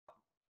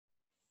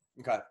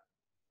Okay.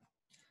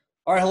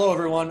 All right. Hello,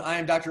 everyone. I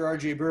am Dr.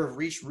 RJ Burr of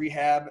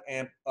Rehab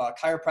and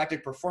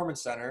Chiropractic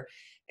Performance Center.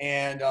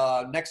 And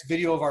next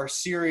video of our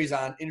series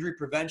on injury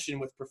prevention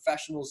with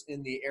professionals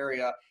in the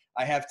area.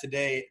 I have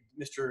today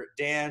Mr.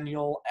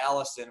 Daniel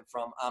Allison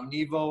from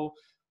Omnevo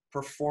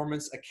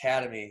Performance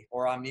Academy,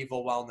 or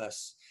Omnevo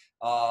Wellness.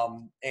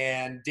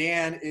 And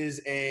Dan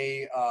is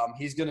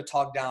he's going to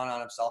talk down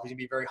on himself. He's going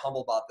to be very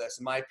humble about this.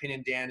 In my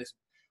opinion, Dan is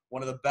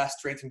one of the best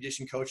strength and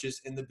conditioning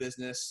coaches in the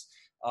business.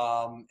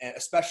 And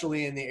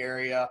especially in the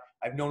area.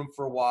 I've known him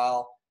for a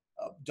while,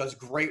 does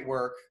great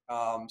work.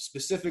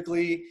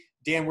 Specifically,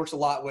 Dan works a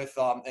lot with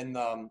in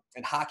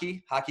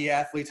hockey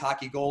athletes,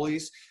 hockey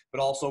goalies, but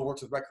also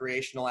works with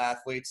recreational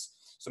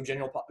athletes, some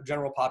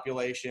general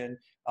population.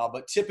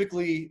 But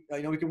typically,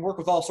 we can work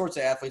with all sorts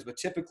of athletes, but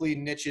typically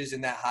niches in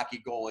that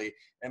hockey goalie.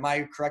 Am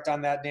I correct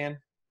on that, Dan?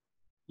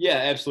 Yeah,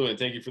 absolutely.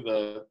 Thank you for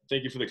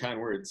the kind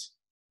words.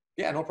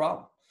 Yeah, no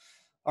problem.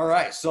 All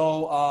right.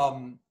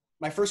 So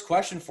my first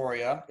question for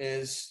you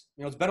is,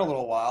 it's been a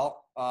little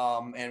while,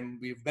 and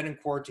we've been in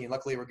quarantine.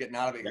 Luckily, we're getting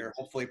out of it here,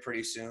 hopefully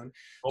pretty soon.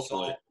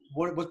 Hopefully. So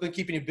what's been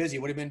keeping you busy?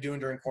 What have you been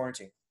doing during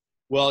quarantine?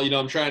 Well,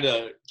 I'm trying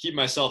to keep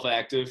myself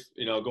active,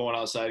 going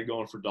outside,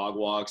 going for dog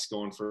walks,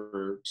 going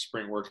for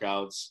sprint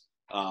workouts,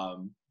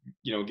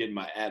 getting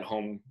my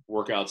at-home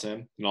workouts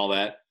in and all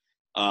that.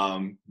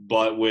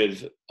 But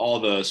with all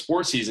the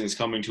sports seasons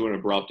coming to an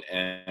abrupt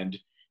end,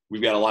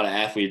 we've got a lot of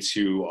athletes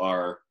who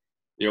are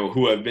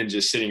who have been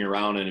just sitting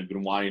around and have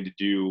been wanting to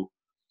do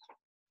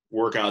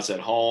workouts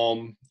at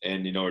home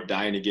and, are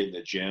dying to get in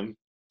the gym.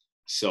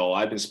 So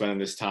I've been spending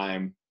this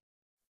time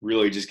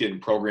really just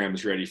getting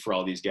programs ready for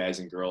all these guys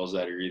and girls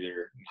that are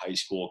either in high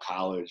school,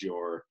 college,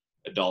 or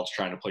adults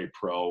trying to play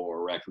pro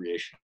or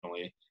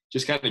recreationally.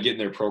 Just kind of getting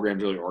their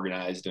programs really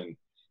organized and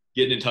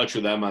getting in touch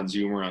with them on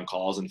Zoom or on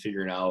calls and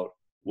figuring out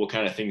what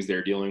kind of things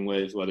they're dealing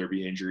with, whether it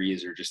be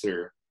injuries or just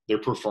their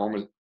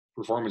performance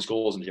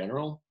goals in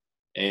general.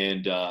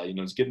 And,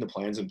 it's getting the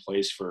plans in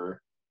place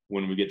for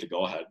when we get the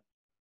go ahead.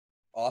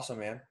 Awesome,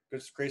 man.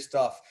 Good, great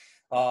stuff.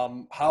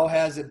 How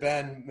has it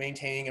been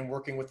maintaining and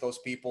working with those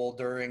people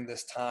during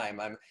this time?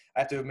 I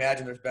have to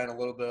imagine there's been a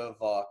little bit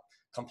of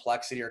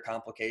complexity or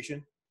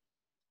complication.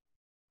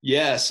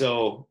 Yeah.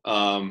 So,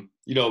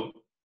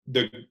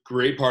 the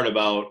great part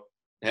about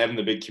having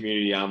the big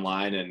community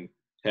online and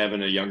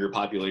having a younger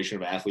population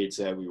of athletes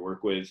that we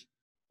work with,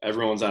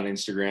 everyone's on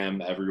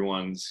Instagram,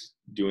 everyone's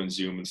doing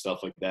Zoom and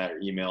stuff like that, or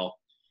email.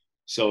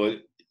 So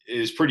it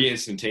is pretty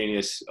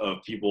instantaneous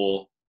of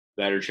people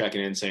that are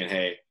checking in saying,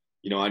 hey,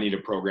 I need a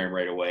program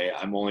right away.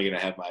 I'm only going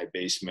to have my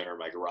basement or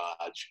my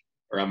garage,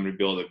 or I'm going to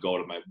be able to go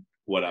to my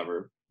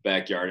whatever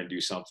backyard and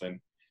do something.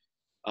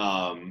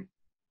 And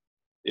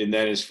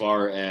then as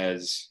far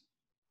as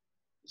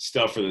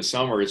stuff for the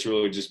summer, it's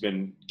really just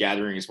been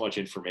gathering as much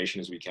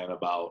information as we can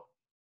about,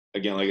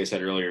 again, like I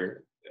said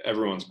earlier,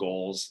 everyone's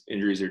goals,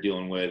 injuries they're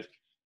dealing with.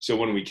 So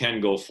when we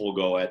can go full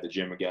go at the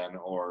gym again,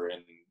 or in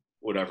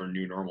whatever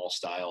new normal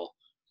style,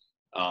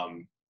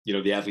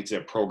 the athletes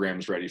have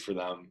programs ready for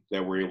them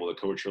that we're able to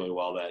coach really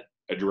well that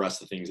address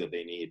the things that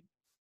they need.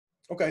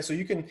 Okay. So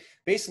you can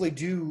basically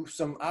do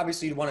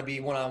obviously you want to be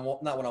one-on-one,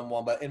 not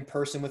one-on-one, but in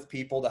person with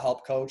people to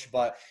help coach,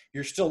 but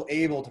you're still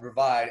able to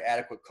provide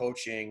adequate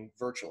coaching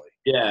virtually.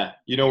 Yeah.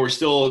 We're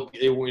still,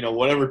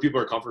 whatever people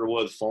are comfortable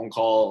with, phone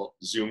call,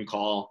 Zoom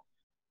call,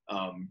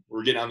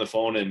 we're getting on the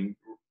phone and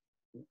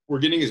we're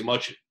getting as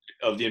much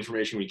of the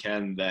information we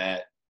can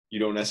that you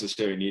don't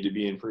necessarily need to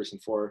be in person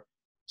for.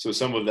 So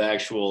some of the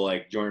actual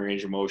joint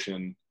range of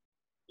motion,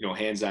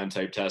 hands-on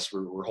type tests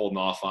we're holding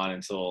off on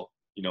until,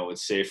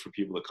 it's safe for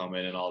people to come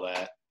in and all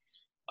that.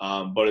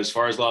 But as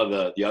far as a lot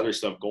of the other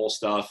stuff, goal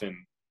stuff and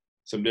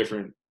some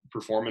different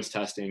performance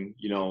testing,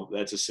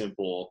 that's a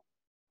simple,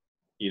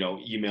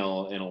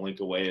 email and a link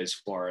away as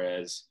far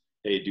as,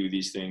 hey, do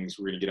these things.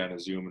 We're going to get on a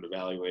Zoom and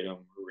evaluate them.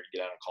 We're going to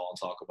get on a call and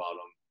talk about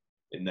them,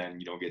 and then,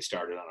 get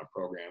started on a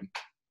program.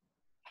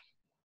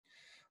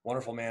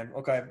 Wonderful, man.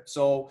 Okay.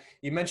 So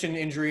you mentioned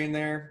injury in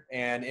there,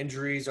 and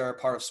injuries are a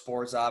part of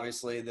sports.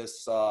 Obviously,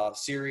 this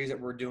series that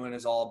we're doing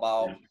is all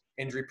about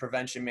injury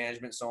prevention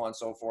management, so on and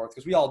so forth,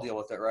 because we all deal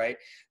with it, right?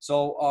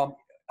 So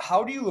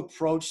how do you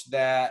approach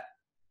that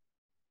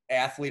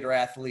athlete or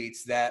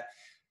athletes that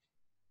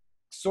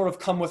sort of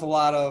come with a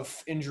lot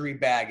of injury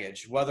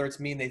baggage, whether it's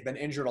they've been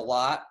injured a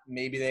lot,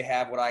 maybe they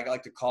have what I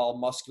like to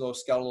call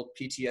musculoskeletal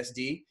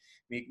PTSD,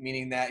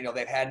 meaning that,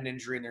 they've had an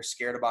injury and they're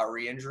scared about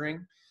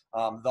re-injuring.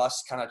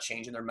 Thus kind of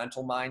changing their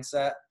mental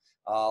mindset.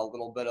 A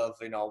little bit of,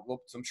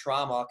 some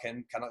trauma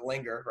can kind of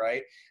linger,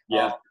 right?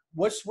 Yeah.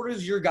 What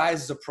is your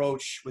guys'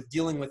 approach with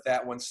dealing with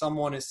that when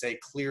someone is, say,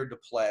 cleared to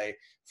play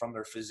from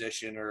their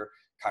physician or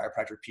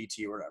chiropractor,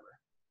 PT, or whatever?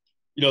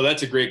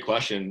 That's a great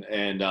question.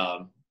 And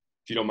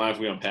if you don't mind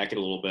if we unpack it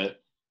a little bit,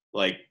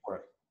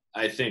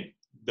 I think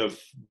the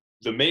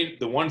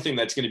one thing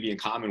that's going to be in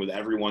common with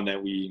everyone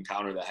that we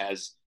encounter that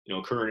has,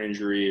 current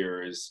injury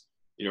or is,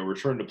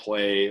 returned to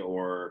play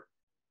or,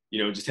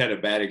 just had a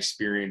bad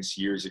experience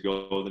years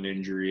ago with an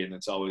injury and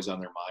it's always on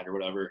their mind or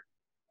whatever,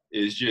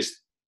 is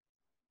just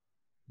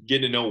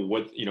getting to know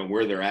what,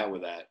 where they're at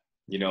with that.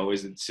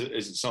 Is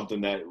it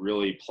something that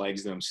really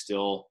plagues them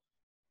still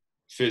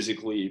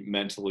physically,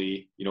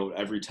 mentally?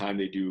 Every time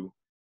they do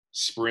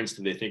sprints,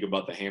 do they think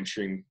about the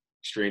hamstring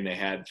strain they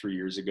had 3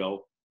 years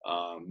ago?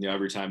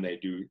 Every time they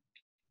do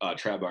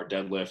trap bar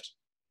deadlift,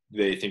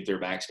 they think their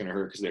back's going to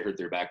hurt because they hurt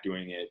their back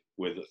doing it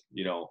with,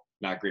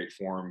 not great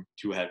form,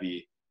 too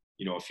heavy,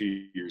 a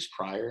few years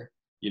prior.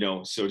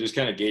 So just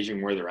kind of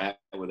gauging where they're at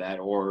with that,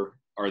 or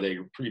are they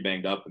pretty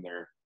banged up and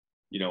they're,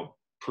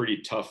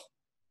 pretty tough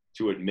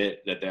to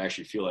admit that they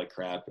actually feel like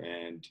crap,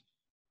 and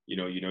you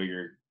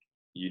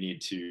need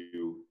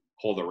to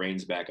hold the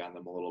reins back on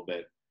them a little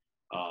bit.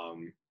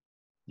 And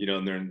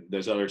then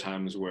there's other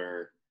times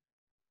where,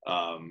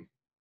 the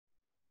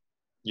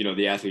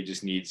athlete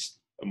just needs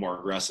a more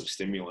aggressive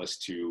stimulus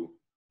to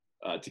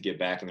get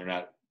back, and they're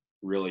not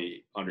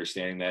really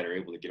understanding that or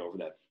able to get over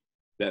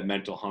that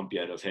mental hump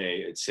yet of,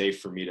 hey, it's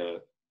safe for me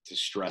to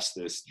stress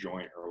this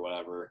joint or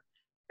whatever,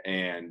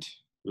 and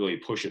really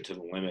push it to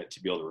the limit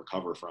to be able to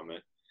recover from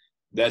it.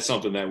 That's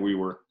something that we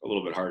work a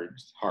little bit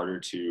harder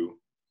to,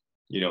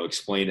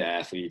 explain to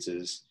athletes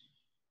is,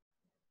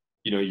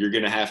 you're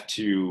going to have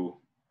to,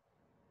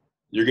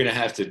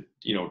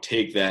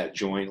 take that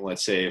joint,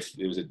 let's say if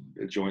it was a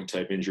joint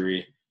type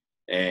injury,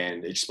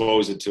 and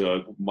expose it to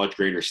a much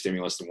greater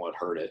stimulus than what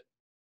hurt it.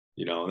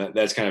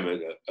 That's kind of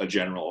a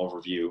general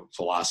overview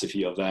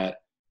philosophy of that,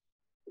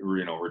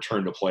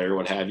 return to play or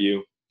what have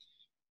you.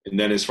 And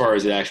then as far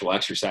as the actual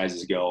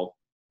exercises go,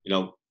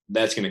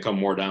 that's going to come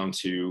more down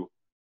to,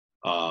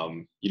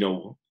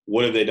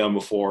 what have they done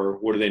before?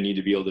 What do they need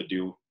to be able to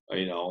do,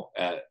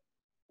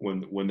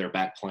 when they're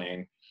back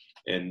playing,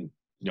 and,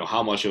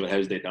 how much of it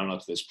has they done up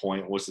to this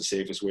point? What's the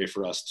safest way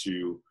for us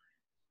to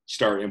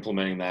start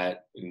implementing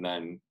that? And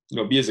then,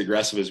 be as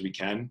aggressive as we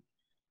can,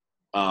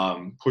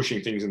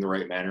 pushing things in the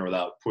right manner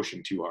without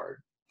pushing too hard.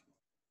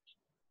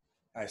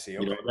 I see.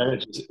 Okay.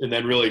 And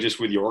then really just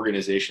with the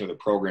organization of the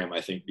program,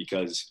 I think,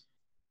 because,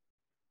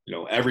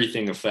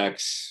 everything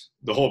affects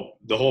the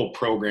whole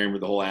program, or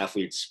the whole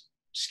athlete's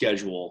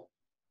schedule,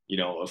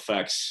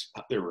 affects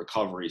their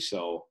recovery.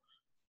 So,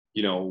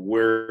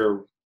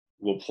 where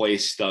we'll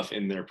place stuff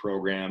in their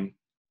program,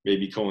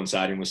 maybe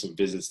coinciding with some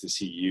visits to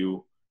see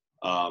you,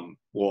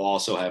 will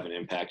also have an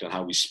impact on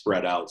how we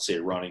spread out, say,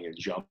 running and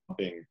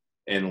jumping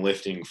and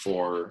lifting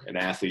for an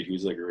athlete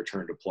who's like a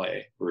return to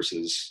play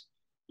versus,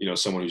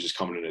 someone who's just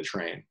coming in to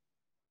train.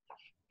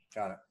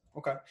 Got it.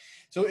 Okay.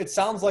 So it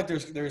sounds like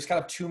there's kind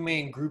of two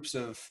main groups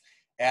of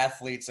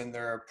athletes in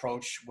their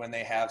approach when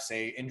they have,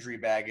 say, injury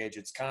baggage.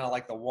 It's kind of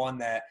like the one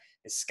that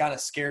is kind of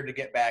scared to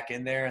get back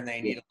in there, and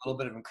they need a little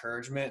bit of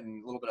encouragement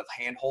and a little bit of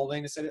hand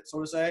holding, so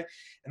to say.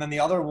 And then the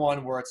other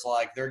one where it's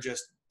like they're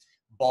just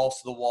balls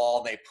to the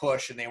wall, they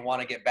push and they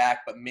want to get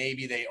back, but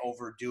maybe they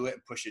overdo it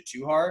and push it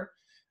too hard.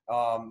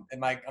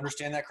 Am I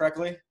understanding that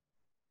correctly?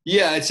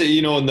 Yeah, I'd say,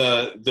 in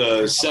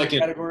the second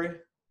category.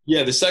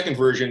 Yeah, the second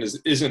version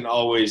isn't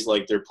always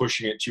like they're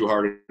pushing it too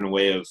hard in a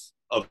way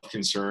of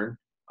concern.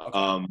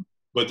 Okay.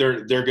 But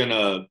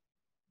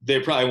they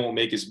probably won't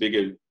make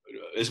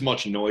as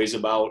much noise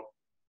about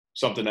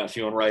something not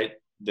feeling right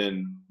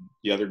than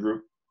the other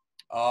group.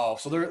 Oh,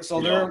 so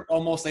they're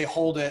almost, they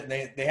hold it and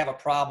they have a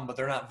problem, but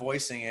they're not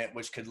voicing it,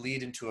 which could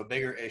lead into a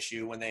bigger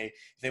issue when if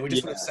they would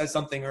have said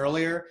something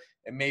earlier,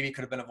 it maybe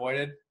could have been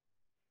avoided.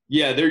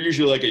 Yeah, they're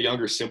usually like a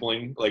younger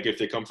sibling. Like if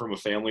they come from a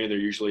family, they're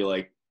usually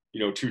like,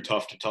 too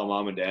tough to tell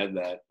mom and dad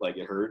that like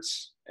it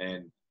hurts,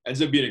 and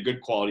ends up being a good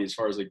quality as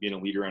far as like being a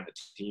leader on a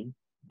team.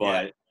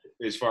 But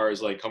as far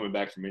as like coming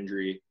back from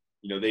injury,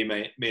 they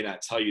may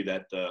not tell you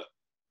that the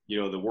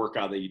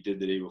workout that you did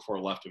the day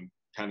before left them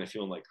kind of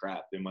feeling like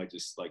crap. They might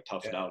just like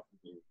tough it out.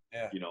 And,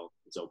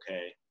 it's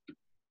okay.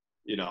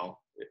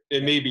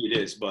 Maybe it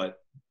is, but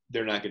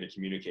they're not going to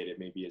communicate it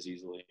maybe as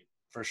easily.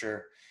 For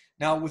sure.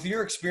 Now, with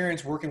your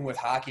experience working with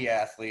hockey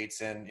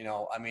athletes and,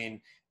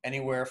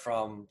 anywhere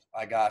from,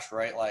 like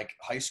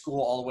high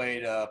school all the way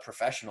to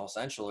professional,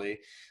 essentially,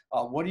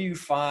 what do you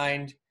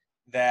find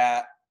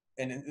that,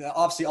 and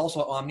obviously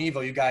also at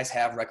Omnevo, you guys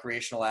have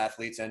recreational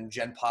athletes and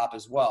Gen Pop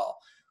as well.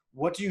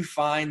 What do you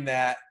find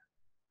that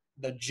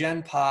the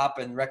Gen Pop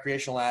and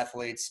recreational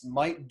athletes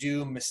might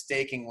do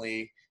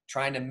mistakenly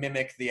trying to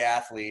mimic the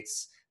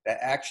athletes that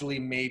actually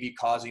may be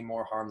causing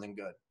more harm than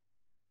good?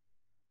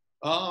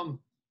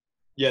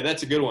 Yeah,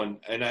 that's a good one.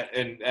 And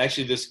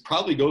actually this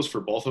probably goes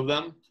for both of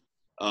them.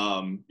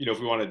 If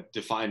we want to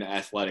define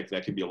athletic,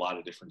 that could be a lot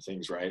of different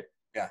things, right?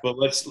 Yeah. But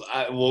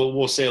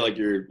we'll say like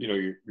your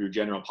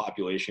general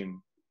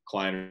population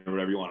client or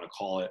whatever you want to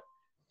call it,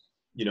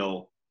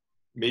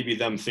 maybe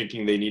them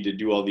thinking they need to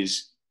do all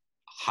these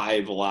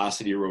high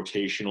velocity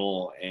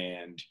rotational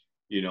and,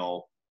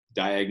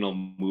 diagonal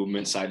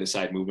movement, side to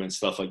side movement,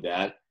 stuff like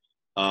that.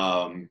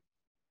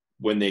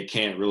 When they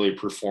can't really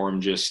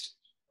perform just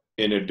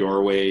in a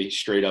doorway,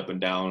 straight up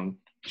and down,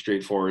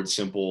 straightforward,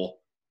 simple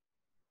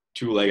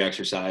 2-leg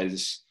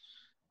exercise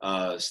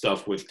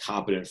stuff with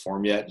competent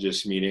form yet,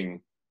 just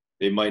meaning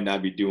they might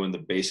not be doing the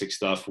basic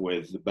stuff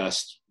with the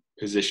best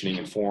positioning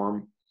and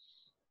form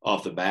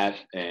off the bat,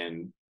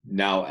 and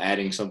now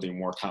adding something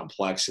more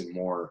complex and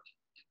more,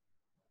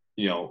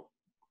 you know,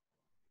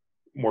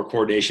 more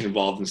coordination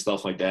involved and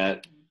stuff like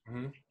that,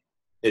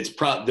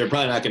 Mm-hmm. they're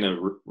probably not going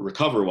to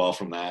recover well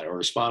from that or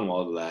respond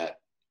well to that,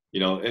 you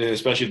know, and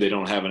especially if they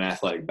don't have an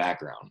athletic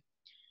background.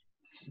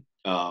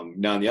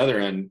 Now on the other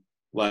end,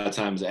 a lot of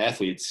times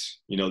athletes,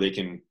 you know, they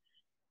can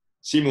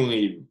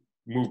seemingly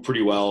move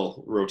pretty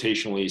well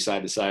rotationally,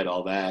 side to side,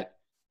 all that.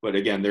 But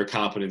again, their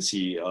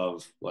competency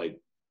of like,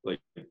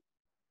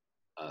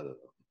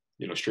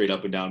 you know, straight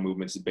up and down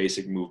movements, the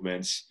basic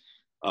movements,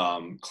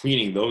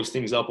 cleaning those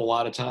things up a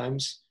lot of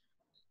times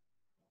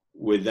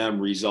with them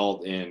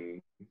result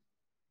in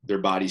their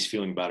bodies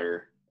feeling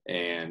better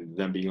and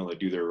them being able to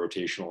do their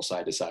rotational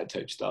side to side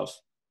type stuff,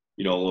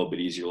 you know, a little bit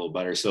easier, a little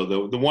better. So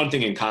the one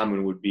thing in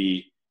common would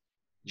be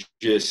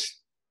just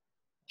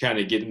kind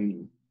of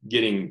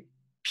getting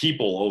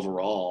people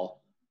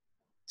overall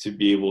to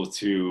be able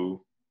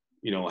to,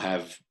 you know,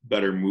 have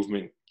better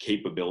movement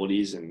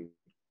capabilities. And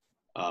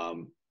I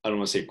don't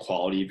want to say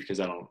quality, because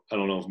I don't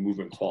know if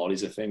movement quality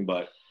is a thing,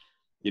 but,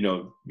 you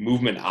know,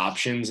 movement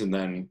options. And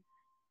then,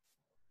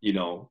 you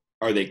know,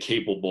 are they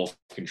capable of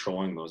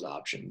controlling those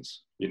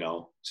options, you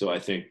know? So I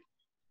think,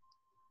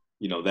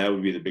 you know, that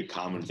would be the big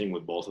common thing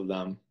with both of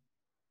them.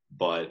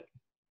 But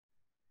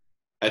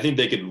I think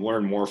they could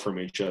learn more from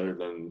each other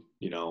than,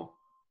 you know,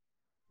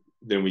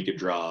 than we could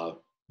draw,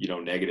 you know,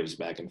 negatives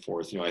back and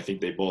forth. You know, I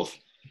think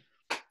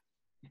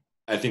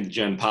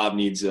Gen Pop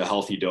needs a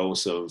healthy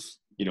dose of,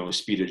 you know,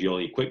 speed,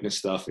 agility, quickness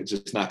stuff. It's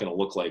just not going to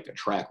look like a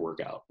track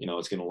workout. You know,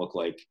 it's going to look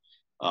like,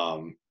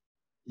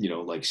 you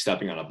know, like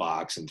stepping on a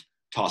box and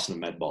tossing a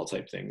med ball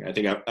type thing. I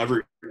think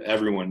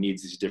everyone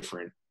needs these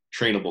different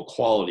trainable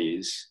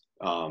qualities.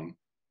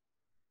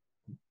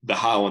 The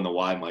how and the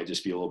why might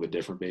just be a little bit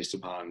different based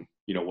upon,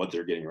 you know, what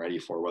they're getting ready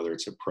for, whether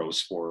it's a pro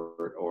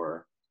sport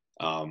or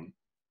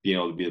being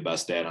able to be the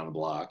best dad on the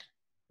block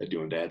at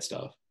doing dad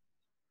stuff.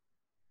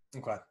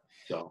 Okay.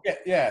 So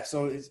yeah.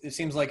 So it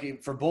seems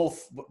like for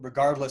both,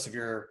 regardless of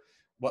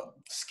what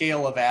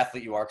scale of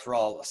athlete you are, because we're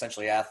all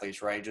essentially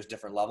athletes, right? Just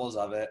different levels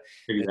of it.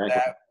 exactly. Is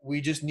that we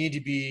just need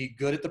to be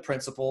good at the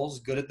principles,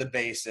 good at the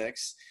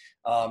basics,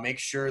 make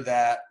sure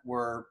that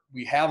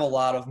we have a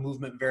lot of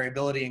movement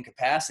variability and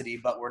capacity,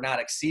 but we're not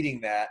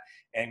exceeding that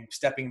and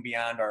stepping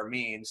beyond our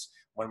means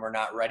when we're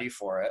not ready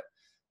for it.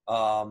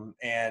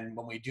 And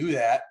when we do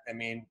that, I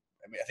mean,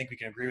 I think we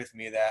can agree with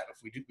me that if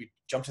we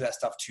jump to that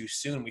stuff too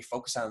soon, we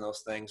focus on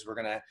those things, we're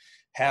going to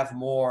have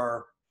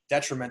more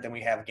detriment than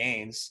we have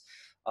gains.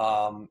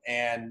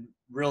 And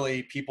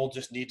really, people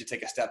just need to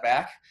take a step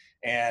back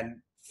and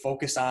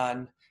focus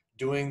on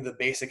doing the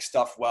basic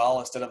stuff well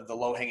instead of the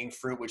low-hanging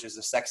fruit, which is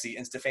the sexy,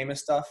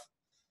 insta-famous stuff.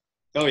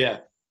 Oh yeah.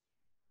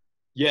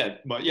 Yeah,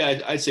 but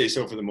yeah, I'd say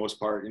so for the most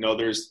part. You know,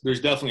 there's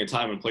definitely a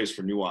time and place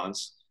for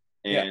nuance,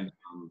 and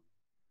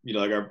you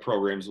know, like our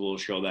programs will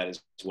show that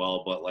as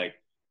well. But like,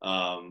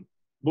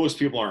 most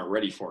people aren't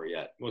ready for it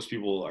yet. Most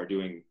people are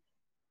doing,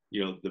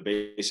 you know, the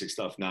basic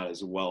stuff not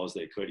as well as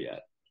they could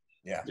yet.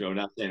 Yeah. You know,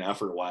 not saying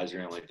effort wise or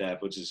anything like that,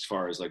 but just as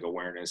far as like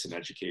awareness and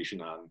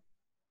education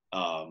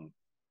on,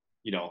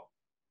 you know,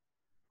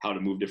 how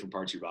to move different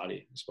parts of your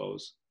body, I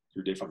suppose,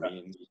 through different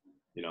means,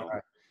 you know.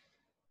 Right.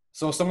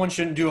 So someone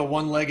shouldn't do a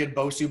one-legged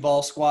Bosu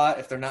ball squat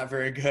if they're not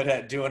very good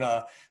at doing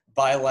a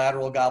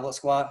bilateral goblet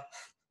squat.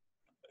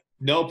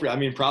 No, I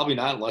mean, probably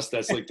not, unless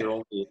that's like their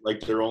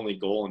only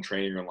goal in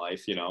training in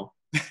life, you know.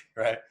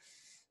 Right.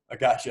 I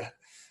gotcha.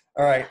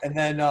 All right. And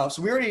then,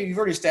 so you've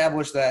already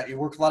established that you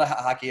work with a lot of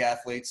hockey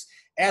athletes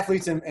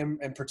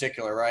in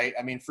particular, right?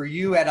 I mean, for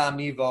you at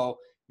Omnevo,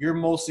 you're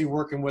mostly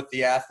working with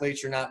the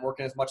athletes. You're not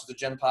working as much as the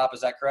Gen Pop.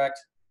 Is that correct?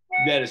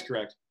 That is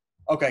correct.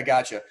 Okay.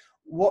 Gotcha.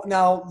 Well,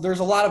 now there's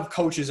a lot of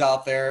coaches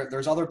out there.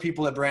 There's other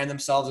people that brand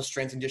themselves as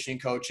strength and conditioning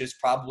coaches,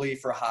 probably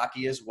for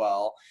hockey as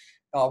well.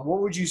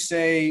 What would you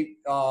say?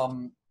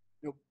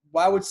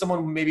 Why would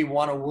someone maybe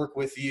want to work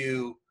with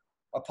you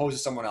opposed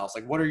to someone else?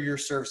 Like, what are your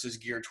services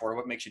geared toward?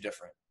 What makes you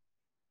different?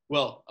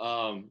 Well,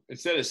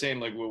 instead of saying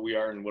like what we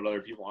are and what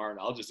other people aren't,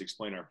 I'll just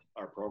explain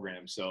our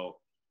program. So,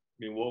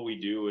 I mean, what we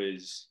do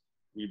is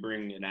we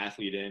bring an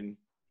athlete in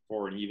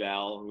for an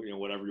eval, you know,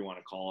 whatever you want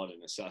to call it,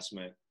 an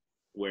assessment,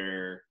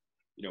 where,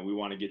 you know, we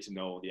want to get to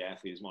know the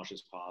athlete as much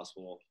as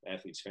possible, the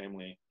athlete's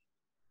family,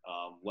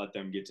 let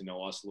them get to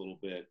know us a little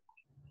bit,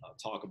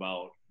 talk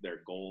about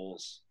their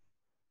goals,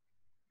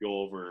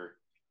 go over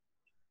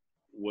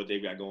what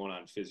they've got going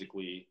on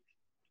physically,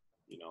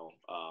 you know,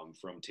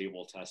 from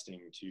table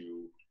testing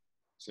to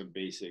some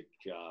basic,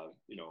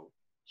 you know,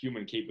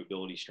 human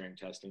capability strength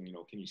testing. You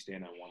know, can you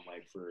stand on one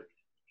leg for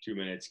 2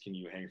 minutes? Can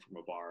you hang from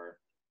a bar?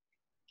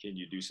 Can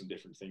you do some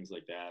different things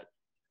like that?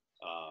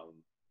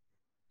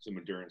 Some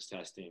endurance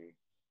testing,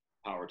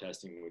 power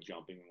testing with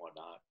jumping and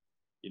whatnot,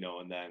 you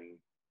know, and then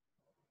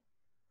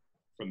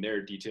from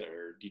there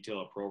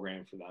detail a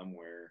program for them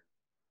where,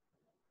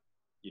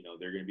 you know,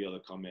 they're going to be able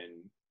to come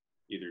in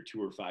either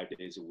 2 or 5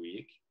 days a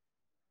week.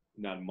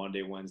 And on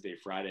Monday, Wednesday,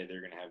 Friday,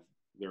 they're going to have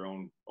their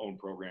own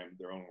program,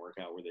 their own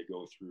workout where they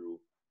go through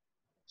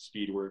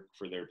speed work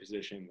for their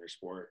position, their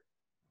sport.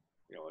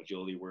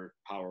 agility work,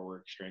 power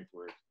work, strength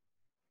work,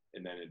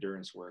 and then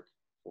endurance work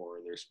for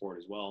their sport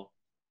as well.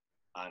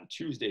 On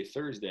Tuesday,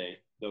 Thursday,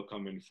 they'll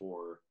come in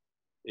for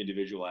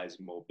individualized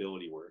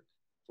mobility work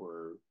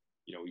for,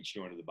 each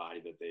joint of the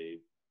body that they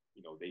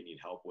need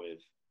help with.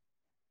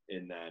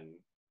 And then,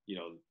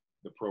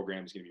 the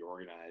program is going to be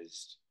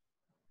organized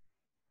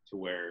to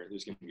where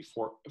there's going to be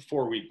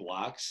four-week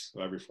blocks.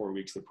 So every 4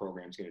 weeks, the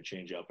program is going to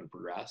change up and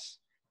progress.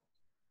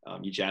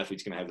 Each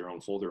athlete's going to have their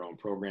own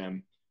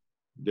program.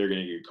 They're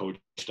going to get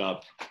coached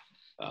up,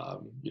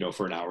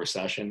 for an hour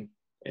session.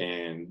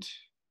 And,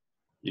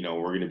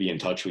 we're going to be in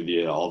touch with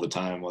you all the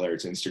time, whether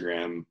it's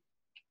Instagram,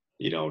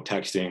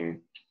 texting,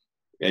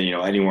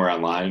 and, anywhere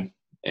online.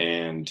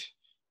 And,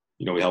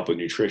 we help with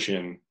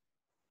nutrition.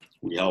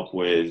 We help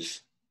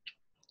with,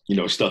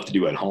 stuff to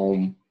do at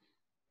home.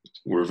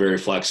 We're very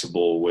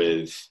flexible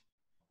with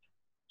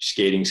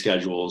skating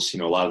schedules. A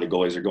lot of the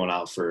goalies are going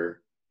out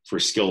for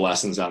skill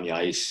lessons on the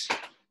ice.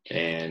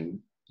 And,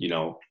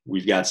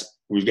 we've got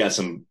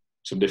some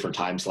different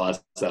time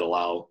slots that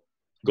allow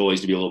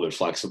goalies to be a little bit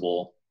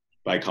flexible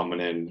by coming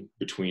in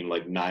between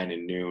like 9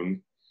 and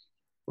noon,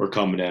 or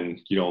coming in,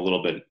 a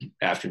little bit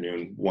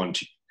afternoon,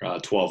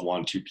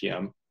 12, 2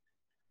 p.m.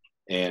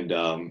 And,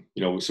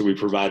 so we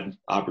provide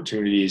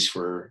opportunities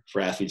for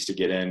athletes to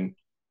get in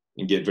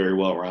and get very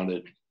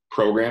well-rounded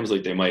programs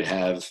like they might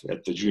have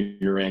at the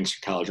junior ranks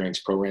or college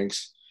ranks, pro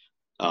ranks.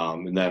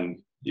 And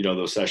then,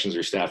 those sessions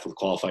are staffed with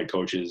qualified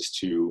coaches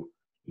to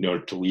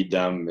lead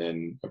them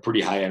in a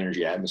pretty high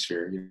energy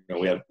atmosphere.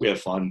 We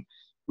have fun.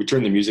 We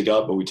turn the music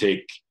up, but we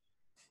take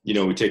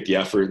the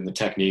effort and the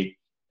technique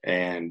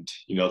and,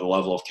 the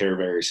level of care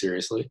very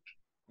seriously.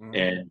 Mm-hmm.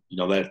 And,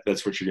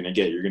 that's what you're going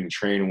to get. You're going to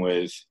train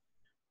with,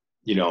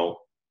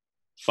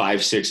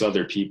 5-6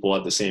 other people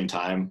at the same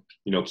time,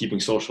 keeping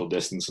social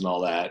distance and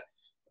all that.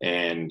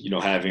 And,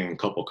 having a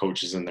couple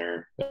coaches in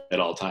there at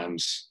all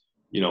times,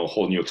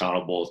 holding you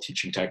accountable,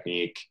 teaching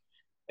technique,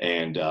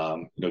 and,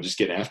 just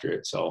getting after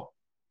it. So.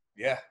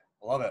 Yeah,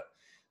 I love it.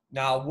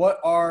 Now, what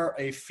are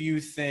a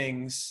few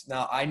things?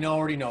 Now, I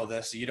already know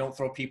this. So you don't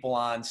throw people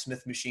on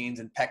Smith machines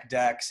and pec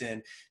decks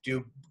and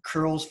do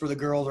curls for the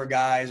girls or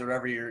guys or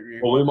whatever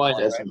you're well, we might.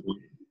 Right?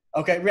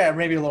 Okay, yeah,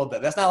 maybe a little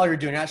bit. That's not all you're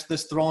doing. You're not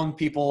just throwing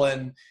people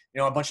in,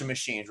 a bunch of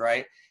machines,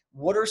 right?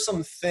 What are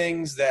some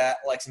things that,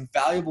 like some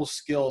valuable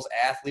skills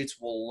athletes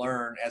will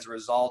learn as a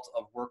result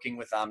of working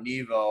with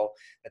Omnevo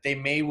that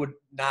they would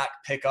not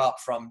pick up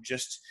from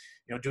just,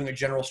 doing a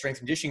general strength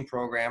and conditioning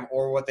program,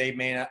 or what they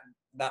may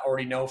not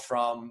already know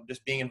from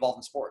just being involved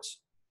in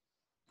sports?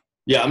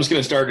 Yeah, I'm just going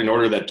to start in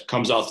order that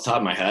comes off the top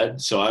of my head.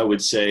 So I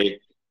would say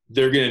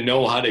they're going to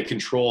know how to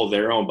control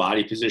their own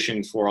body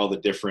position for all the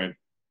different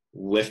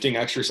lifting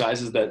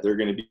exercises that they're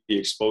going to be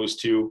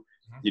exposed to,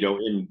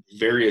 in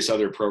various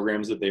other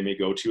programs that they may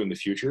go to in the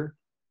future,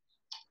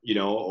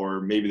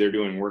 or maybe they're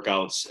doing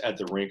workouts at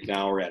the rink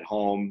now or at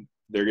home.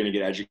 They're going to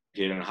get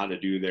educated on how to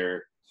do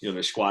their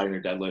squatting,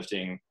 their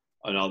deadlifting,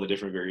 and all the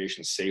different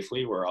variations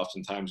safely, where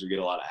oftentimes we get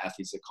a lot of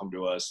athletes that come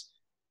to us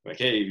like,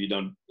 hey, have you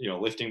done,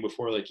 lifting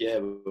before? Like, yeah,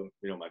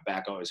 but, my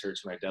back always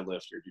hurts when I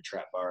deadlift or do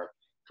trap bar.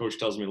 Coach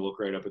tells me to look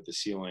right up at the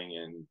ceiling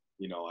and,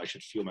 I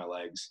should feel my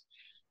legs.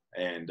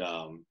 And,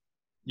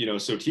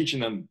 so teaching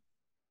them,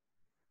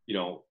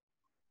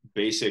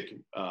 basic,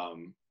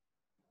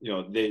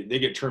 they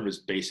get termed as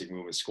basic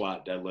movements,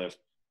 squat, deadlift,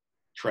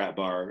 trap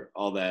bar,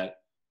 all that.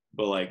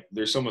 But like,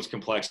 there's so much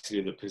complexity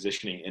of the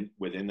positioning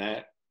within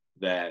that,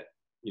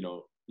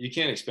 you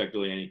can't expect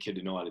really any kid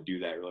to know how to do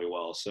that really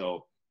well.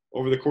 So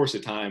over the course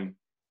of time,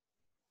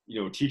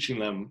 teaching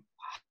them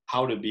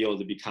how to be able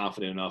to be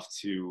confident enough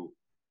to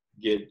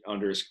get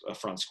under a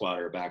front squat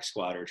or a back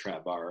squat or a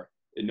trap bar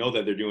and know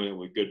that they're doing it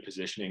with good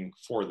positioning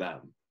for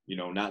them,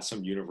 not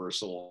some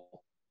universal,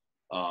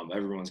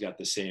 everyone's got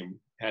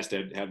has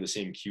to have the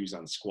same cues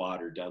on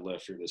squat or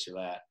deadlift or this or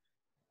that.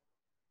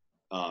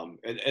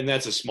 And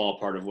that's a small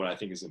part of what I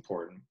think is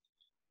important.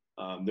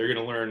 They're going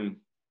to learn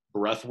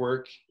breath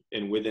work,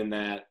 and within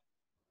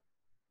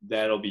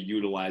that'll be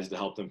utilized to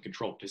help them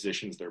control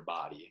positions their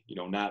body,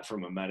 not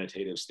from a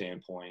meditative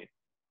standpoint,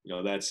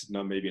 that's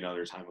maybe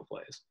another time and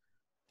place,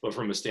 but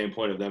from a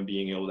standpoint of them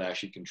being able to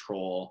actually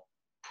control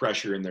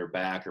pressure in their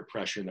back or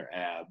pressure in their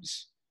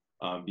abs,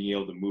 being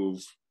able to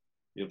move,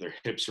 their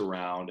hips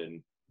around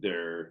and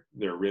their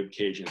rib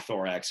cage and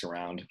thorax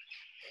around.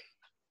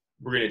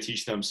 We're going to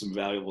teach them some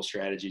valuable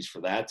strategies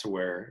for that, to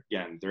where,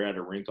 again, they're at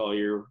a rink all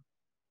year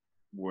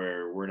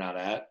where we're not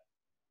at.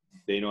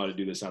 They know how to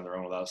do this on their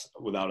own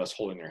without us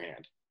holding their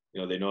hand.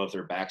 They know if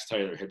their back's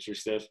tight, their hips are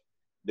stiff,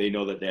 they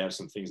know that they have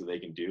some things that they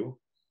can do.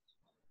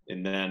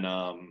 And then,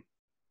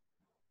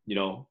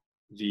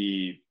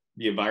 the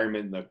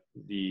environment,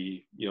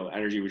 the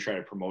energy we try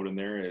to promote in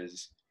there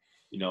is,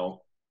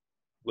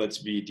 let's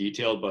be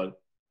detailed, but,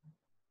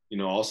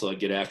 also like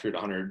get after it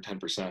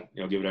 110%,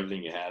 give it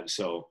everything you have.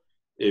 So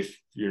if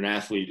you're an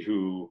athlete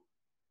who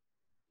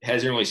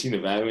hasn't really seen the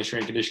value in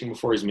strength conditioning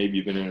before, is maybe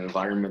you've been in an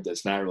environment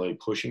that's not really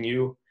pushing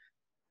you,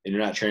 and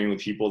you're not training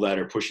with people that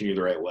are pushing you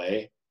the right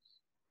way,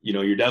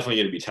 you're definitely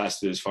going to be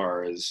tested as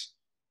far as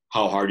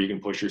how hard you can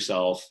push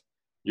yourself.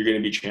 You're going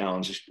to be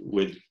challenged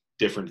with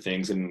different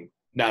things, and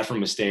not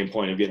from a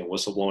standpoint of getting a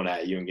whistle blown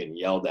at you and getting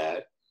yelled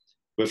at,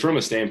 but from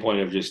a standpoint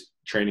of just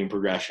training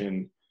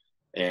progression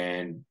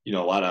and, you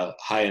know, a lot of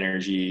high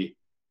energy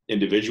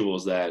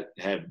individuals that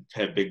have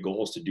big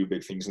goals to do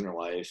big things in their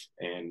life.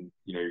 And,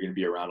 you know, you're going to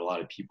be around a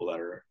lot of people that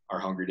are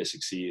hungry to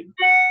succeed.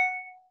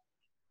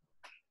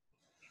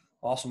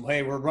 Awesome.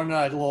 Hey, we're running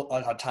out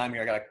of time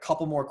here. I got a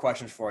couple more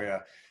questions for you.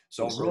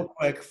 So Yes, real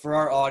quick for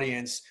our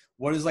audience,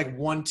 what is like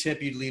one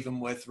tip you'd leave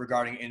them with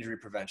regarding injury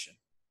prevention?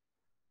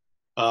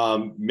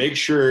 Make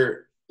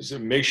sure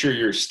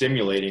you're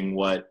stimulating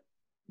what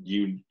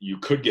you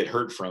could get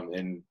hurt from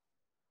in,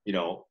 you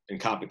know, in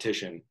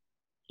competition.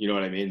 You know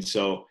what I mean?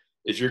 So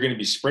if you're going to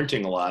be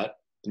sprinting a lot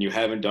and you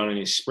haven't done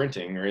any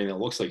sprinting or anything that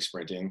looks like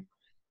sprinting,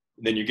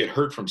 then you get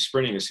hurt from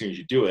sprinting as soon as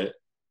you do it.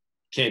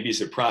 Can't be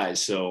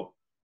surprised. So,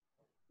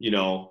 you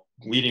know,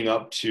 leading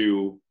up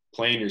to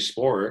playing your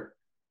sport,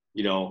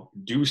 you know,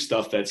 do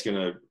stuff that's going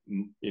to,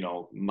 you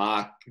know,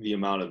 mock the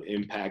amount of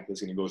impact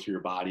that's going to go through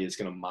your body. It's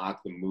going to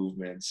mock the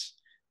movements.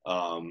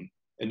 And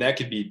that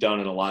could be done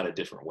in a lot of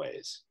different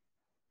ways.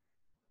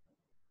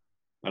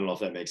 I don't know if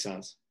that makes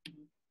sense.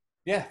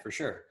 Yeah, for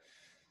sure.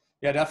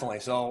 Yeah, definitely.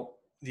 So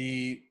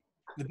the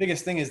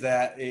biggest thing is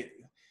that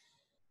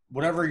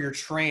whatever you're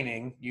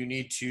training, you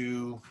need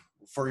to,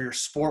 for your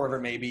sport, whatever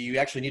it may be, you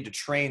actually need to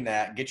train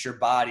that, get your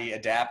body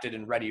adapted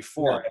and ready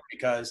for it,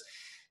 because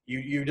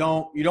you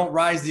don't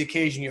rise to the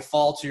occasion, you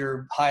fall to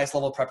your highest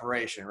level of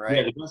preparation, right?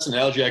 Yeah, the best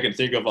analogy I can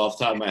think of off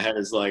the top of my head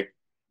is like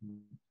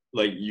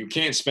you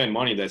can't spend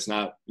money that's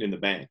not in the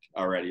bank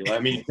already. I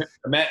mean,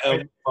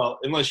 well,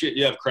 unless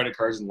you have credit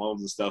cards and loans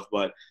and stuff,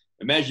 but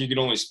imagine you can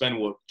only spend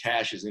what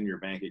cash is in your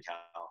bank account,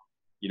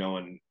 you know,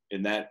 and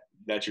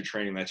that's your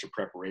training, that's your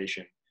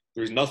preparation.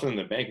 There's nothing in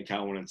the bank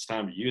account when it's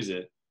time to use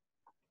it.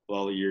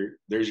 Well,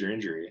 there's your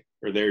injury,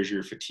 or there's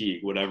your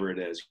fatigue, whatever it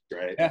is,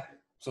 right? Yeah.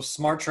 So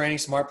smart training,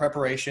 smart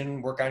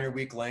preparation, work on your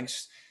weak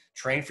links,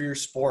 train for your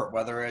sport,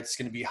 whether it's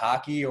going to be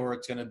hockey or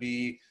it's going to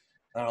be,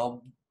 I don't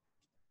know,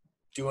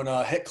 doing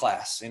a HIIT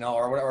class, you know,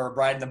 or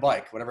riding the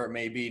bike, whatever it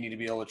may be. You need to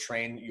be able to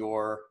train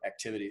your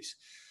activities.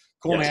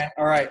 Cool, Yes. man.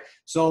 All right.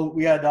 So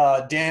we had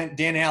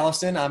Dan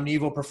Allison,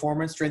 Omnevo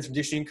performance, strength and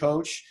conditioning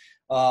coach,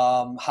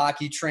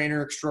 hockey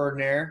trainer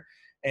extraordinaire,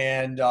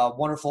 and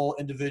wonderful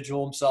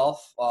individual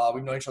himself.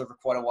 We've known each other for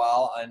quite a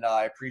while, and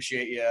I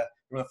appreciate you.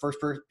 You're one of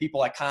the first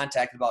people I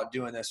contacted about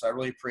doing this, so I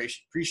really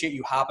appreciate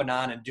you hopping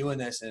on and doing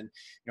this, and,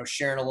 you know,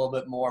 sharing a little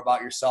bit more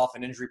about yourself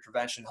and injury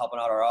prevention, helping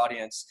out our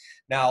audience.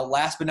 Now,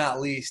 last but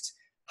not least,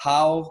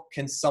 how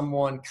can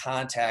someone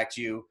contact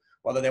you,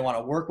 whether they want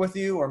to work with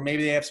you or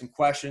maybe they have some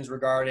questions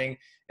regarding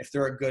if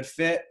they're a good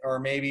fit, or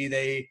maybe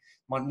they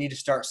need to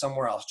start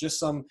somewhere else? Just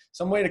some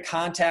way to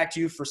contact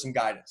you for some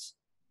guidance.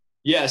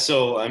 Yeah.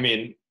 So, I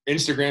mean,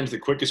 Instagram's the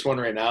quickest one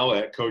right now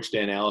at Coach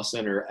Dan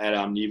Allison or at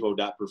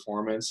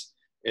omnevo.performance.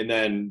 And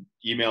then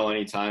email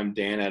anytime,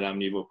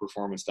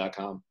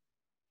 dan@omnevoperformance.com.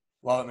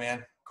 Love it,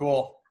 man.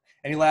 Cool.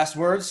 Any last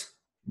words?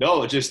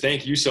 No, just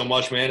thank you so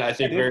much, man. I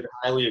think very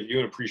highly of you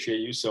and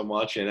appreciate you so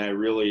much. And I'm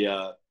really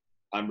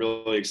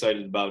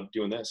excited about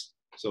doing this.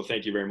 So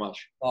thank you very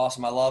much.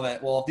 Awesome. I love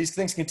it. Well, if these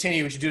things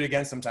continue, we should do it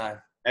again sometime.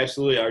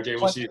 Absolutely, RJ.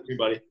 We'll see you soon,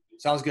 buddy.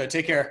 Sounds good.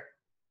 Take care.